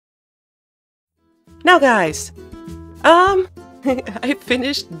Now guys, I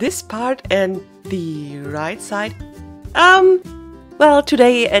finished this part and the right side. Well,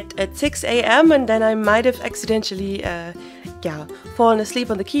 today at 6 a.m. and then I might have accidentally, fallen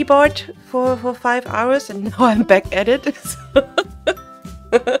asleep on the keyboard for 5 hours and now I'm back at it.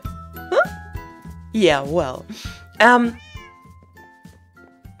 Yeah, well,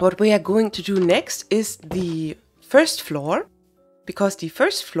 what we are going to do next is the first floor, because the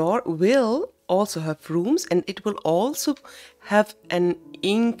first floor will also have rooms and it will also have an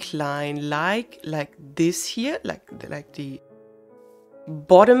incline like this here, like the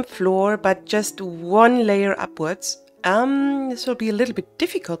bottom floor, but just one layer upwards. This will be a little bit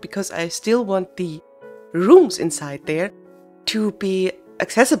difficult because I still want the rooms inside there to be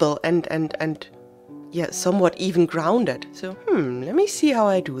accessible and yeah, somewhat even grounded. So let me see how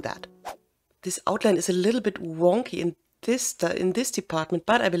I do that. This outline is a little bit wonky in this department,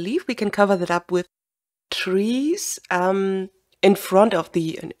 but I believe we can cover that up with trees in front of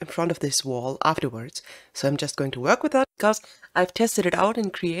this wall afterwards. So I'm just going to work with that because I've tested it out in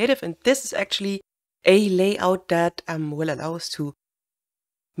Creative, and this is actually a layout that will allow us to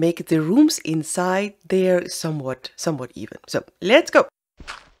make the rooms inside there somewhat even. So let's go.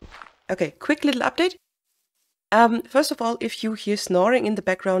 Okay, quick little update. First of all, if you hear snoring in the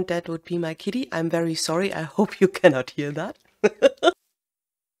background, that would be my kitty. I'm very sorry. I hope you cannot hear that.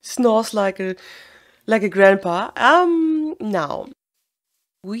 Snores like a grandpa. Now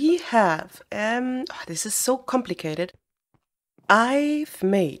we have this is so complicated. I've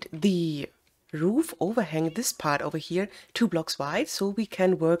made the roof overhang, this part over here, 2 blocks wide, so we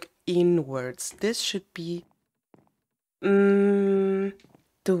can work inwards. This should be the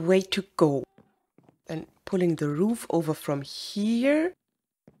way to go. And pulling the roof over from here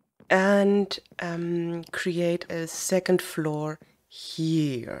and create a second floor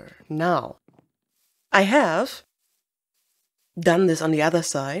here. Now, I have done this on the other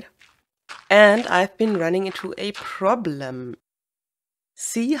side and I've been running into a problem.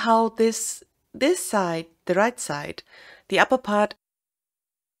 See how this side, the right side, the upper part,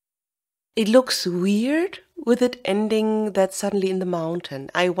 it looks weird with it ending that suddenly in the mountain.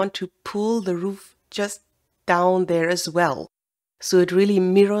 I want to pull the roof just down there as well, so it really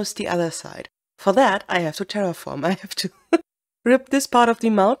mirrors the other side. For that, I have to terraform. I have to rip this part of the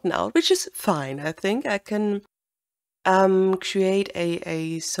mountain out, which is fine. I think I can create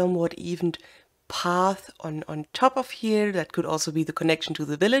a somewhat evened path on top of here. That could also be the connection to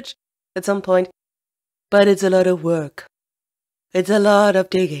the village at some point, but it's a lot of work. It's a lot of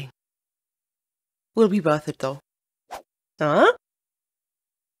digging. Will be worth it though. Huh?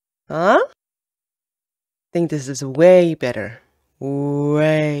 Huh? I think this is way better.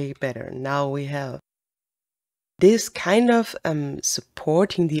 Way better. Now we have this kind of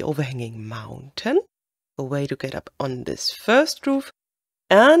supporting the overhanging mountain, a way to get up on this first roof,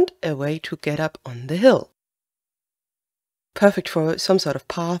 and a way to get up on the hill. Perfect for some sort of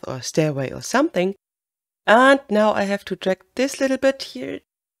path or stairway or something. And now I have to drag this little bit here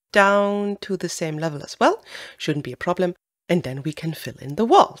down to the same level as well. Shouldn't be a problem. And then we can fill in the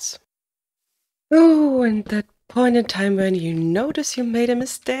walls. Oh, and that point in time when you notice you made a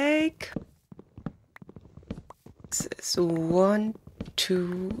mistake. It's 1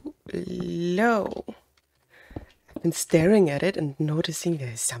 too low. I've been staring at it and noticing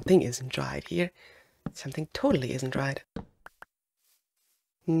that something isn't right here. Something totally isn't right.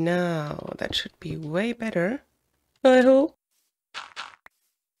 Now, that should be way better, I hope.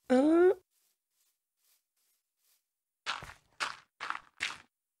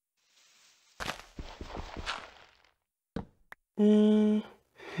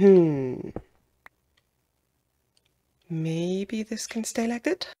 Maybe this can stay like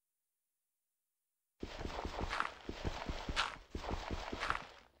that.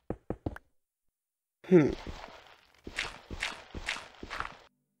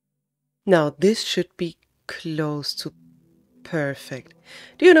 Now this should be close to perfect.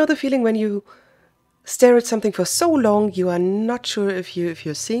 Do you know the feeling when you stare at something for so long you are not sure if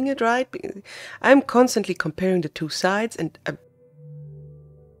you're seeing it right? I'm constantly comparing the two sides and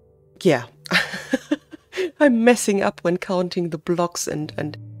yeah. I'm messing up when counting the blocks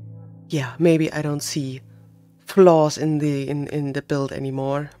and yeah, maybe I don't see flaws in the build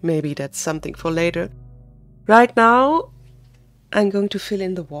anymore. Maybe that's something for later. Right now I'm going to fill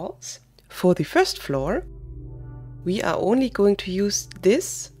in the walls. For the first floor we are only going to use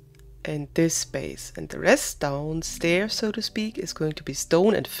this and this space, and the rest downstairs, so to speak, is going to be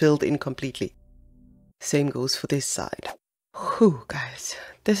stone and filled in completely. Same goes for this side. Whew, guys,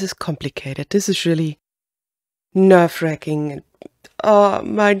 this is complicated. This is really nerve-wracking and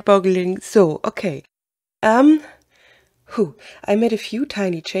mind-boggling. So, okay, I made a few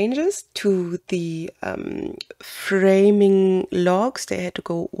tiny changes to the framing logs. They had to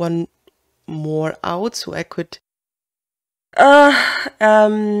go one more out so I could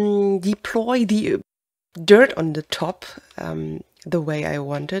deploy the dirt on the top the way I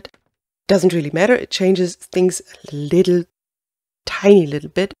wanted. Doesn't really matter. It changes things a tiny little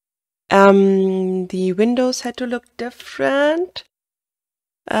bit. The windows had to look different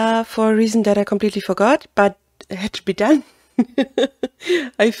for a reason that I completely forgot, but it had to be done.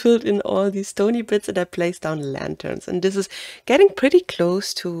 I filled in all these stony bits and I placed down lanterns, and this is getting pretty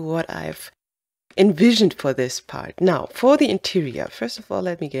close to what I've envisioned for this part. Now, for the interior, first of all,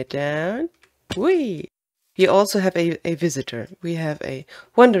 let me get down. Whee! We also have a visitor. We have a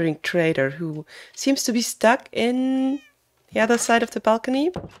wandering trader who seems to be stuck in the other side of the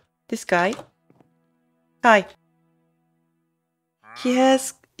balcony. This guy. Hi. He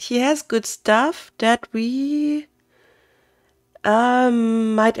has good stuff that we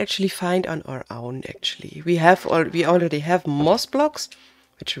might actually find on our own. Actually, we already have moss blocks,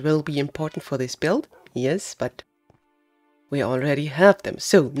 which will be important for this build. Yes, but we already have them.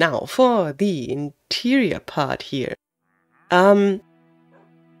 So now for the interior part here. I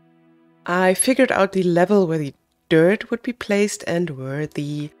figured out the level where the dirt would be placed and where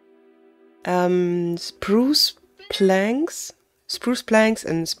the spruce planks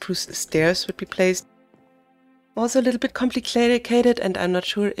and spruce stairs would be placed. Also a little bit complicated, and I'm not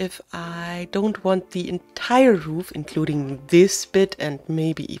sure if I don't want the entire roof, including this bit and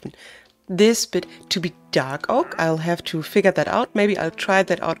maybe even this bit, to be dark oak. I'll have to figure that out. Maybe I'll try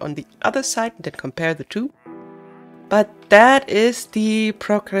that out on the other side and then compare the two. But that is the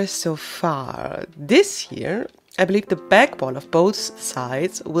progress so far. This year, I believe the back wall of both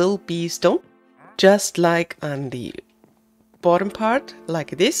sides will be stone, just like on the bottom part,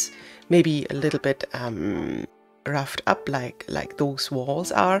 like this. Maybe a little bit roughed up, like those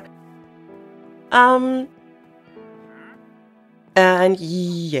walls are. And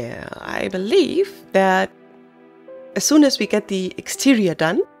yeah, I believe that as soon as we get the exterior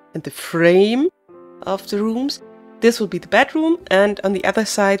done and the frame of the rooms, this will be the bedroom, and on the other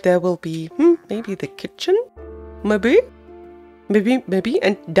side there will be maybe the kitchen, maybe,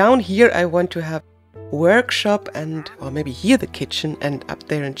 and down here I want to have workshop or maybe here the kitchen and up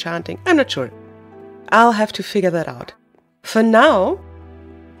there enchanting. I'm not sure. I'll have to figure that out. For now,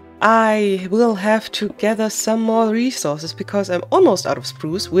 I will have to gather some more resources because I'm almost out of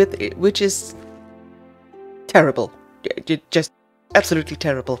spruce, which is terrible. Just absolutely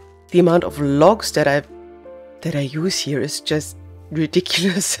terrible. The amount of logs that I use here is just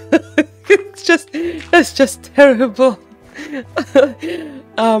ridiculous. It's just terrible.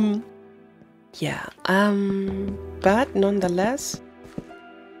 Yeah. But nonetheless,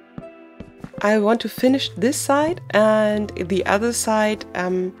 I want to finish this side and the other side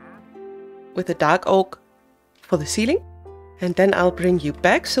with the dark oak for the ceiling, and then I'll bring you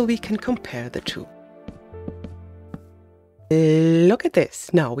back so we can compare the two. Look at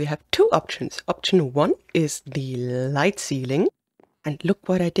this. Now we have two options. Option one is the light ceiling, and look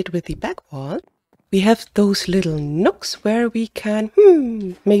what I did with the back wall. We have those little nooks where we can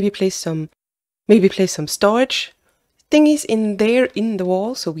maybe place some storage thingies in there in the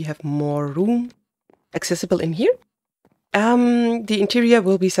wall, so we have more room accessible in here. The interior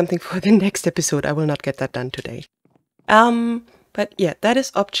will be something for the next episode. I will not get that done today. But yeah, that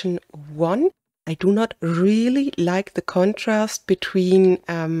is option one. I do not really like the contrast between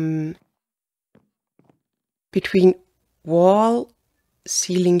wall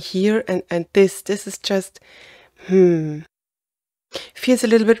ceiling here and this. This is just feels a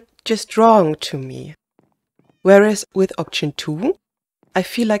little bit just wrong to me. Whereas with option two, I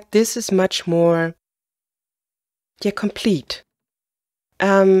feel like this is much more complete.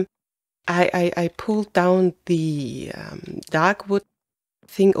 I pulled down the dark wood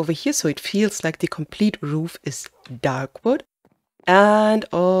thing over here, so it feels like the complete roof is dark wood, and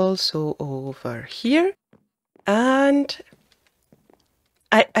also over here, and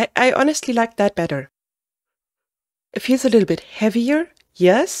I honestly like that better. It feels a little bit heavier,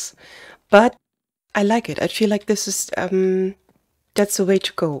 yes, but I like it. I feel like this is that's the way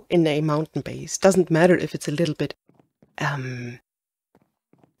to go in a mountain base. Doesn't matter if it's a little bit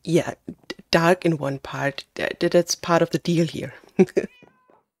dark in one part. That's part of the deal here.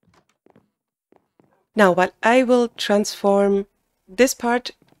 Now, while I will transform this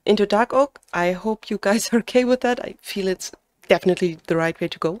part into dark oak, I hope you guys are okay with that. I feel it's definitely the right way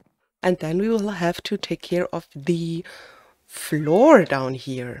to go. And then we will have to take care of the floor down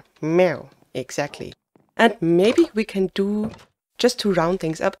here. Meow, exactly. And maybe we can do, just to round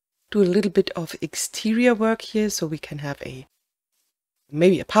things up, do a little bit of exterior work here so we can have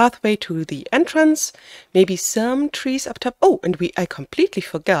maybe a pathway to the entrance, maybe some trees up top. Oh, and I completely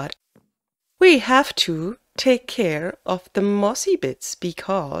forgot. We have to take care of the mossy bits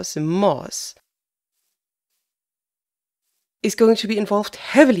because moss is going to be involved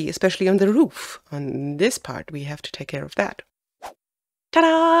heavily, especially on the roof. On this part, we have to take care of that.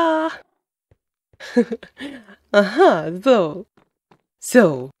 Ta-da!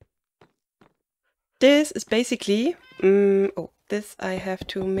 So this is basically, this I have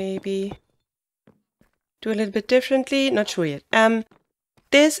to maybe do a little bit differently, not sure yet.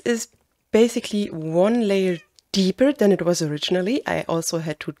 This is basically one layer deeper than it was originally. I also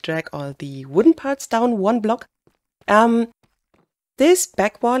had to drag all the wooden parts down one block. This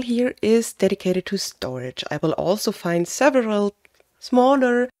back wall here is dedicated to storage. I will also find several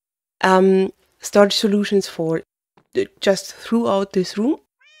smaller storage solutions for just throughout this room.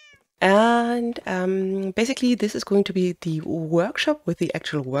 And basically this is going to be the workshop with the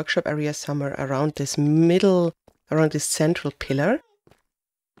actual workshop area somewhere around this around this central pillar.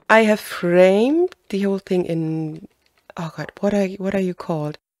 I have framed the whole thing in, oh god, what are you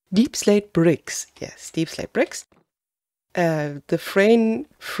called? Deep slate bricks. Yes, deep slate bricks. The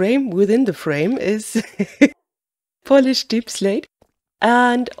frame within the frame is polished deep slate,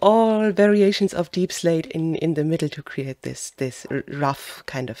 and all variations of deep slate in the middle to create this rough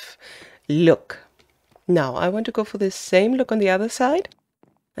kind of look. Now I want to go for the same look on the other side,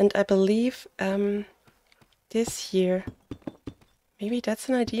 and I believe this here, maybe that's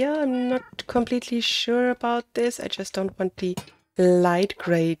an idea. I'm not completely sure about this. I just don't want the light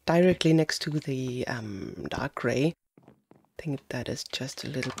gray directly next to the dark gray. I think that is just a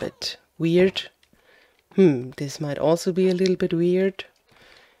little bit weird. This might also be a little bit weird.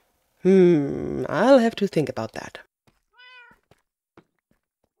 I'll have to think about that.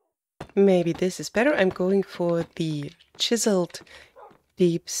 Maybe this is better. I'm going for the chiseled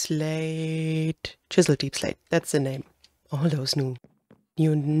deep slate. Chiseled deep slate, that's the name. All those new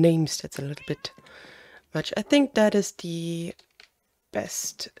names, that's a little bit much. I think that is the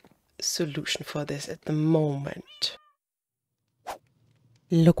best solution for this at the moment.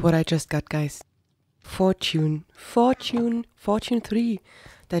 Look what I just got, guys. Fortune 3.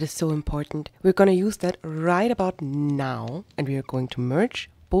 That is so important. We're going to use that right about now, and we are going to merge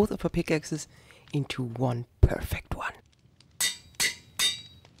both of our pickaxes into one perfect one.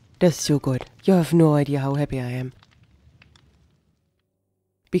 That's so good. You have no idea how happy I am.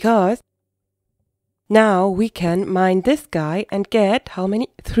 Because now we can mine this guy and get how many?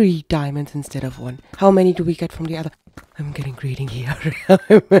 3 diamonds instead of 1. How many do we get from the other? I'm getting greedy here.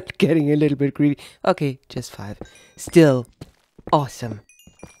 I'm getting a little bit greedy. Okay, just 5. Still awesome.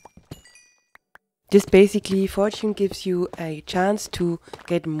 This basically, fortune gives you a chance to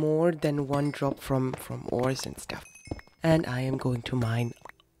get more than 1 drop from ores and stuff. And I am going to mine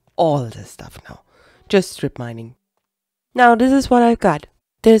all the stuff now. Just strip mining. Now this is what I've got.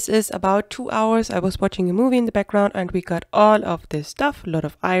 This is about 2 hours. I was watching a movie in the background and we got all of this stuff. A lot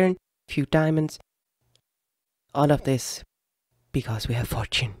of iron, a few diamonds. All of this because we have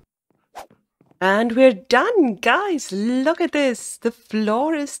fortune. And we're done, guys. Look at this. The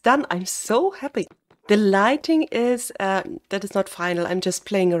floor is done. I'm so happy. The lighting is, that is not final. I'm just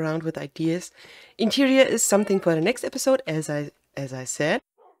playing around with ideas. Interior is something for the next episode, as I said.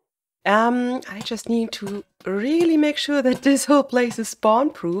 I just need to really make sure that this whole place is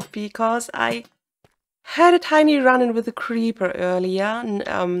spawn-proof because I had a tiny run-in with a creeper earlier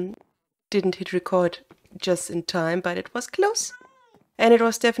and didn't hit record just in time, but it was close. And it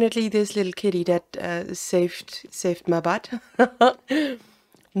was definitely this little kitty that saved my butt.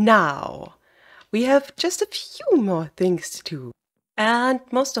 Now, we have just a few more things to do. And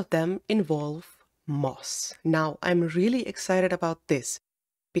most of them involve moss. Now, I'm really excited about this.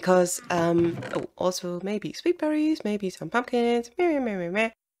 Because, also maybe sweet berries, maybe some pumpkins.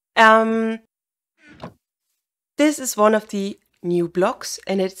 This is one of the new blocks,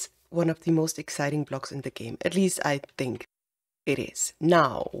 and it's one of the most exciting blocks in the game. At least I think it is.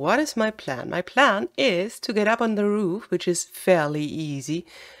 Now, what is my plan? My plan is to get up on the roof, which is fairly easy,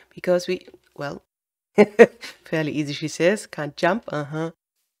 because well, fairly easy, she says. Can't jump,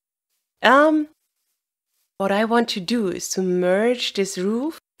 What I want to do is to merge this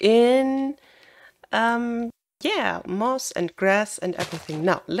roof in, yeah, moss and grass and everything.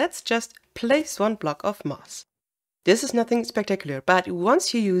 Now, let's just place 1 block of moss. This is nothing spectacular, but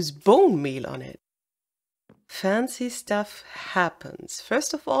once you use bone meal on it, fancy stuff happens.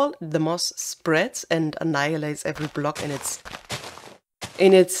 First of all, the moss spreads and annihilates every block in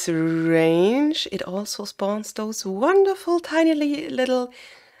its range. It also spawns those wonderful tiny little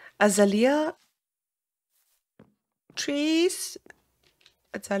azalea trees.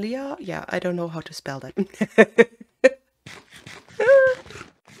 Azalea? Yeah, I don't know how to spell that.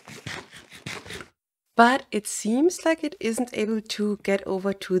 But it seems like it isn't able to get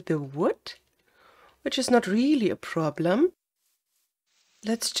over to the wood, which is not really a problem.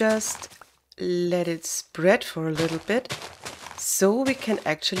 Let's just let it spread for a little bit, so we can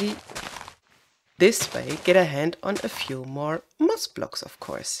actually, this way, get a hand on a few more moss blocks, of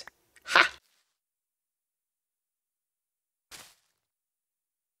course. Ha!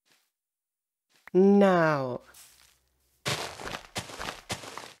 Now,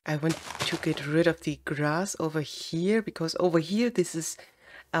 I want to get rid of the grass over here, because over here this is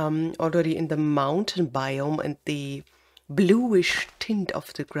already in the mountain biome, and the bluish tint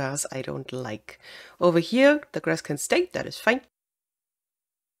of the grass I don't like. Over here the grass can stay, that is fine.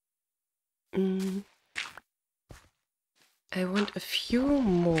 I want a few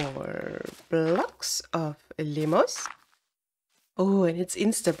more blocks of lemons. Oh, and it's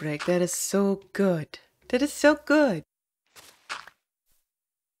insta break. That is so good. That is so good.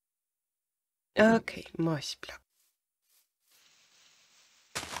 Okay, moss block.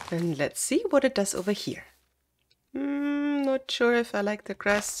 And let's see what it does over here. Not sure if I like the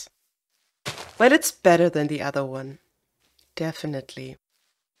grass. Well, it's better than the other one. Definitely.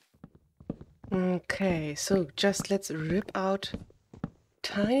 Okay, so just let's rip out a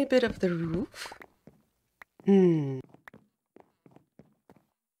tiny bit of the roof. Need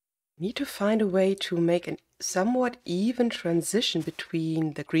to find a way to make a somewhat even transition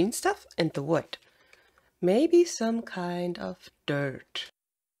between the green stuff and the wood. Maybe some kind of dirt.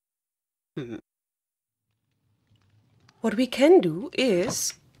 What we can do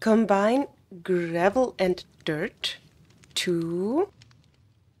is combine gravel and dirt to...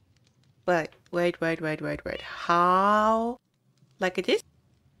 Wait. How? Like it is?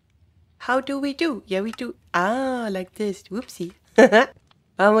 How do we do? Yeah, we do. Ah, like this. Whoopsie.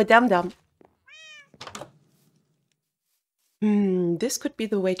 I'm a dum-dum. This could be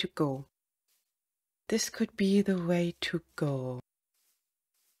the way to go. This could be the way to go.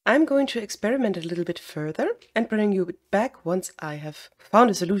 I'm going to experiment a little bit further and bring you back once I have found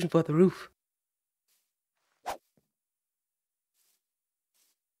a solution for the roof.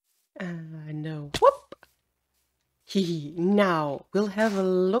 No. Whoop! Hee. Now, we'll have a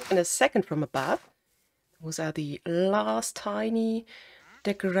look in a second from above. Those are the last tiny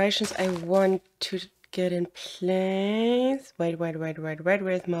decorations I want to get in place. Wait.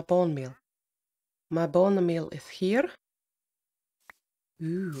 Where's my bone meal? My bone meal is here.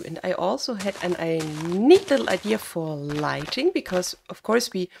 Ooh, and I also had a neat little idea for lighting, because of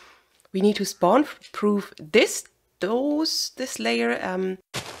course we need to spawn proof this layer.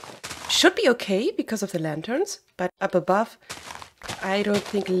 Should be okay because of the lanterns, but up above I don't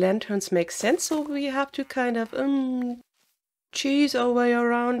think lanterns make sense, so we have to kind of cheese our way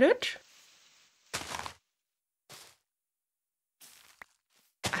around it.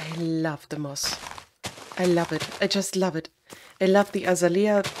 I love the moss. I love it. I just love it. I love the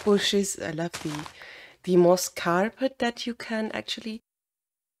azalea bushes. I love the moss carpet that you can actually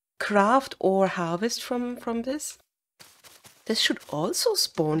craft or harvest from this. This should also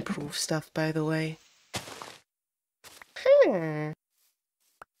spawn proof stuff, by the way.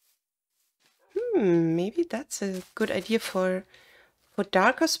 Maybe that's a good idea for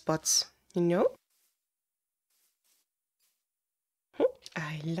darker spots, you know?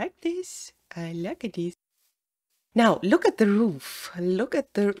 I like this. I like this. Now, look at the roof. Look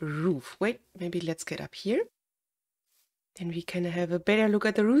at the roof. Wait, maybe let's get up here. Then we can have a better look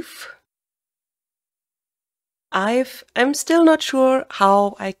at the roof. I'm still not sure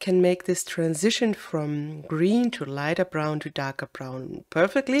how I can make this transition from green to lighter brown to darker brown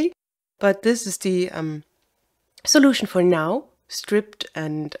perfectly, but this is the solution for now. Stripped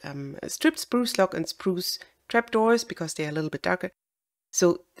spruce log and spruce trapdoors, because they are a little bit darker.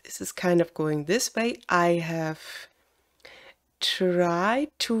 So this is kind of going this way. I have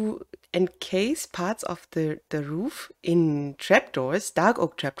tried to encase parts of the roof in trapdoors, dark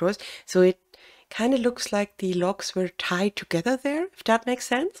oak trapdoors, so it kind of looks like the logs were tied together there, if that makes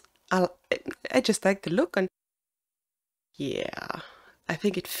sense. I just like the look, and yeah, I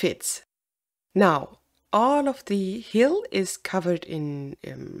think it fits. Now, all of the hill is covered in,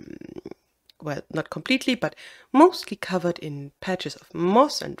 well, not completely, but mostly covered in patches of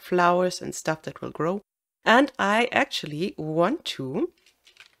moss and flowers and stuff that will grow. And I actually want to,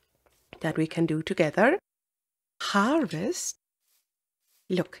 that we can do together, harvest.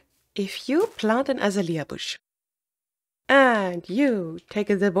 Look. If you plant an azalea bush and you take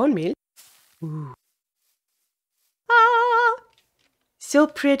the bone meal, So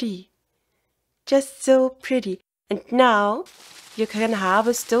pretty. Just so pretty. And now you can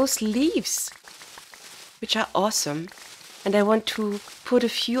harvest those leaves, which are awesome. And I want to put a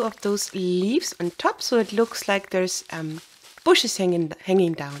few of those leaves on top so it looks like there's bushes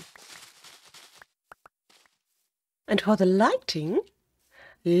hanging down. And for the lighting,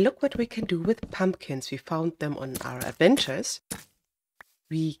 look what we can do with pumpkins. We found them on our adventures.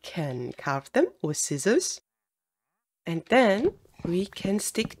 We can carve them with scissors. And then we can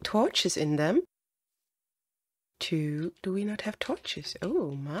stick torches in them. Do we not have torches?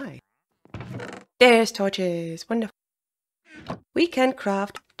 Oh my. There's torches. Wonderful. We can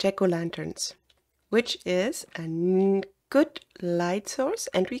craft jack-o'-lanterns, which is a good light source,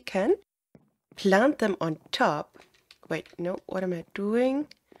 and we can plant them on top. Wait, no, what am I doing?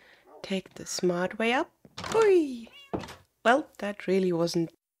 Take the smart way up. Hoi! Well, that really wasn't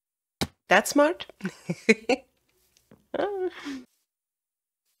that smart.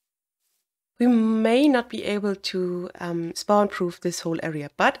 We may not be able to spawn-proof this whole area,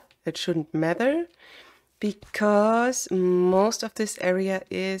 but it shouldn't matter because most of this area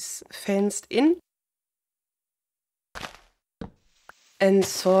is fenced in and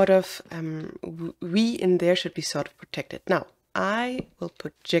sort of, we in there should be sort of protected. Now, I will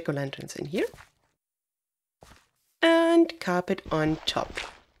put jack-o'-lanterns in here and carpet on top.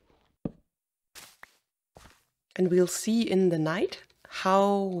 And we'll see in the night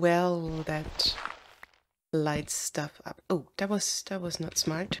how well that lights stuff up. Oh, that was not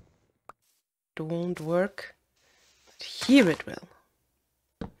smart. It won't work. But here it will.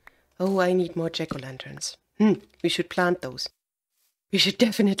 Oh, I need more jack-o'-lanterns. We should plant those. We should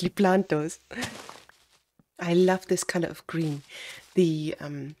definitely plant those. I love this color of green. The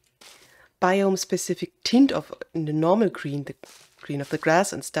biome-specific tint of the normal green, the green of the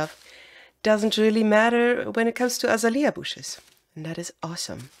grass and stuff, doesn't really matter when it comes to azalea bushes. And that is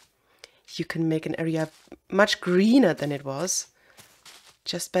awesome. You can make an area much greener than it was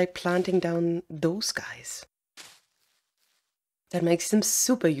just by planting down those guys. That makes them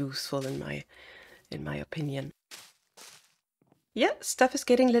super useful in my opinion. Yeah, stuff is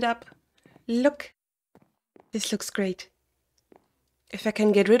getting lit up. Look, this looks great. If I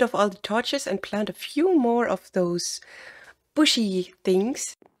can get rid of all the torches and plant a few more of those bushy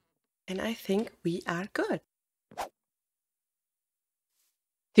things, then I think we are good.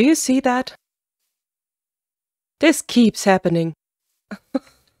 Do you see that? This keeps happening.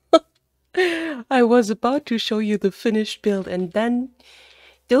 I was about to show you the finished build and then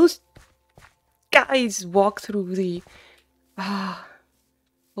those guys walk through the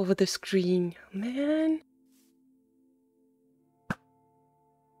over the screen. Man.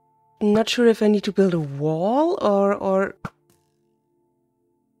 I'm not sure if I need to build a wall or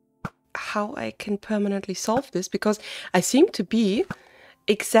how I can permanently solve this, because I seem to be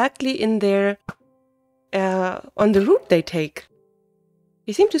exactly in their on the route they take.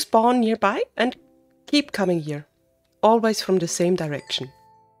 They seem to spawn nearby and keep coming here, always from the same direction.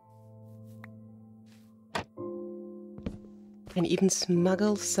 And even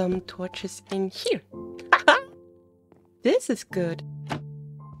smuggle some torches in here. This is good.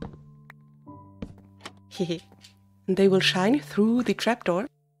 And they will shine through the trapdoor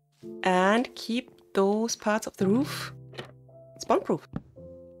and keep those parts of the roof spawn-proof,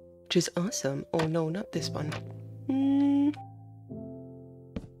 which is awesome. Oh no, not this one.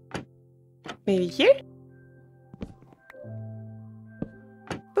 Maybe here?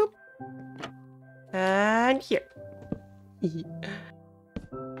 Boop. And here.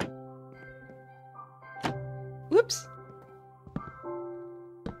 Whoops.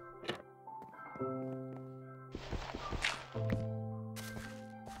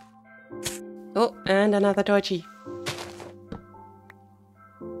 Oh, and another torchy.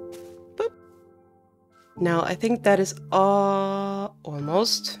 Boop. Now I think that is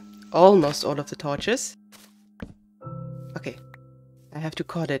almost all of the torches. Okay, I have to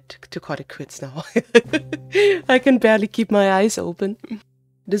call it quits now. I can barely keep my eyes open.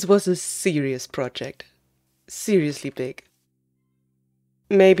 This was a serious project, seriously big.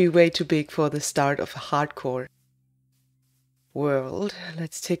 Maybe way too big for the start of a hardcore world.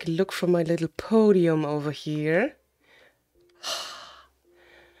 Let's take a look from my little podium over here.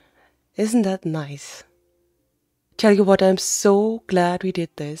 Isn't that nice? Tell you what, I'm so glad we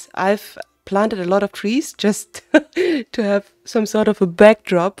did this. I've planted a lot of trees just to have some sort of a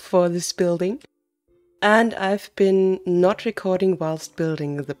backdrop for this building. And I've been not recording whilst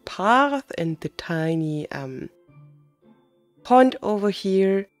building the path and the tiny pond over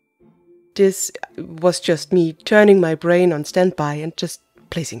here. This was just me turning my brain on standby and just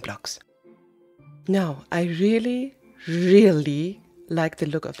placing blocks. Now, I really like the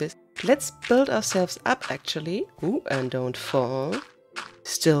look of this. Let's build ourselves up actually. Ooh, and don't fall.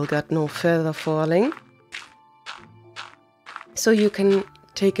 Still got no feather falling. So you can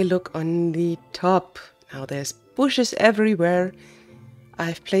take a look on the top. Now there's bushes everywhere.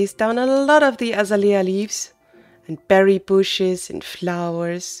 I've placed down a lot of the azalea leaves and berry bushes and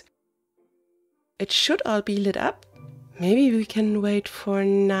flowers. It should all be lit up. Maybe we can wait for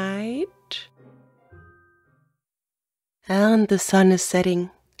night. And the sun is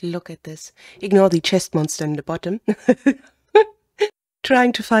setting. Look at this. Ignore the chest monster in the bottom.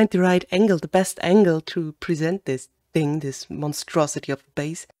 Trying to find the right angle, the best angle to present this thing, this monstrosity of a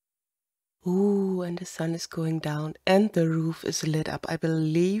base. Ooh, and the sun is going down and the roof is lit up. I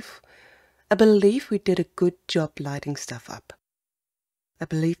believe we did a good job lighting stuff up. I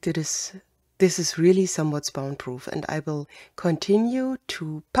believe this is really somewhat spawn-proof, and I will continue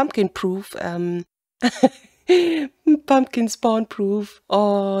to pumpkin-proof pumpkin spawn-proof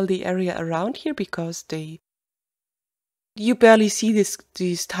all the area around here, because you barely see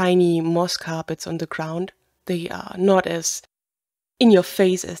these tiny moss carpets on the ground. They are not as in your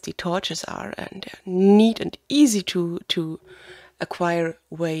face as the torches are, and they're neat and easy to acquire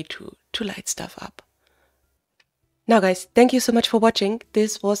way to light stuff up. Now guys, thank you so much for watching.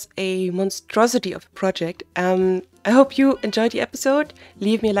 This was a monstrosity of a project. I hope you enjoyed the episode.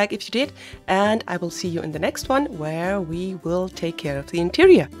 Leave me a like if you did, and I will see you in the next one where we will take care of the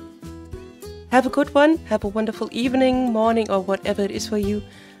interior. Have a good one, have a wonderful evening, morning, or whatever it is for you,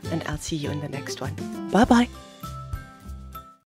 and I'll see you in the next one. Bye bye.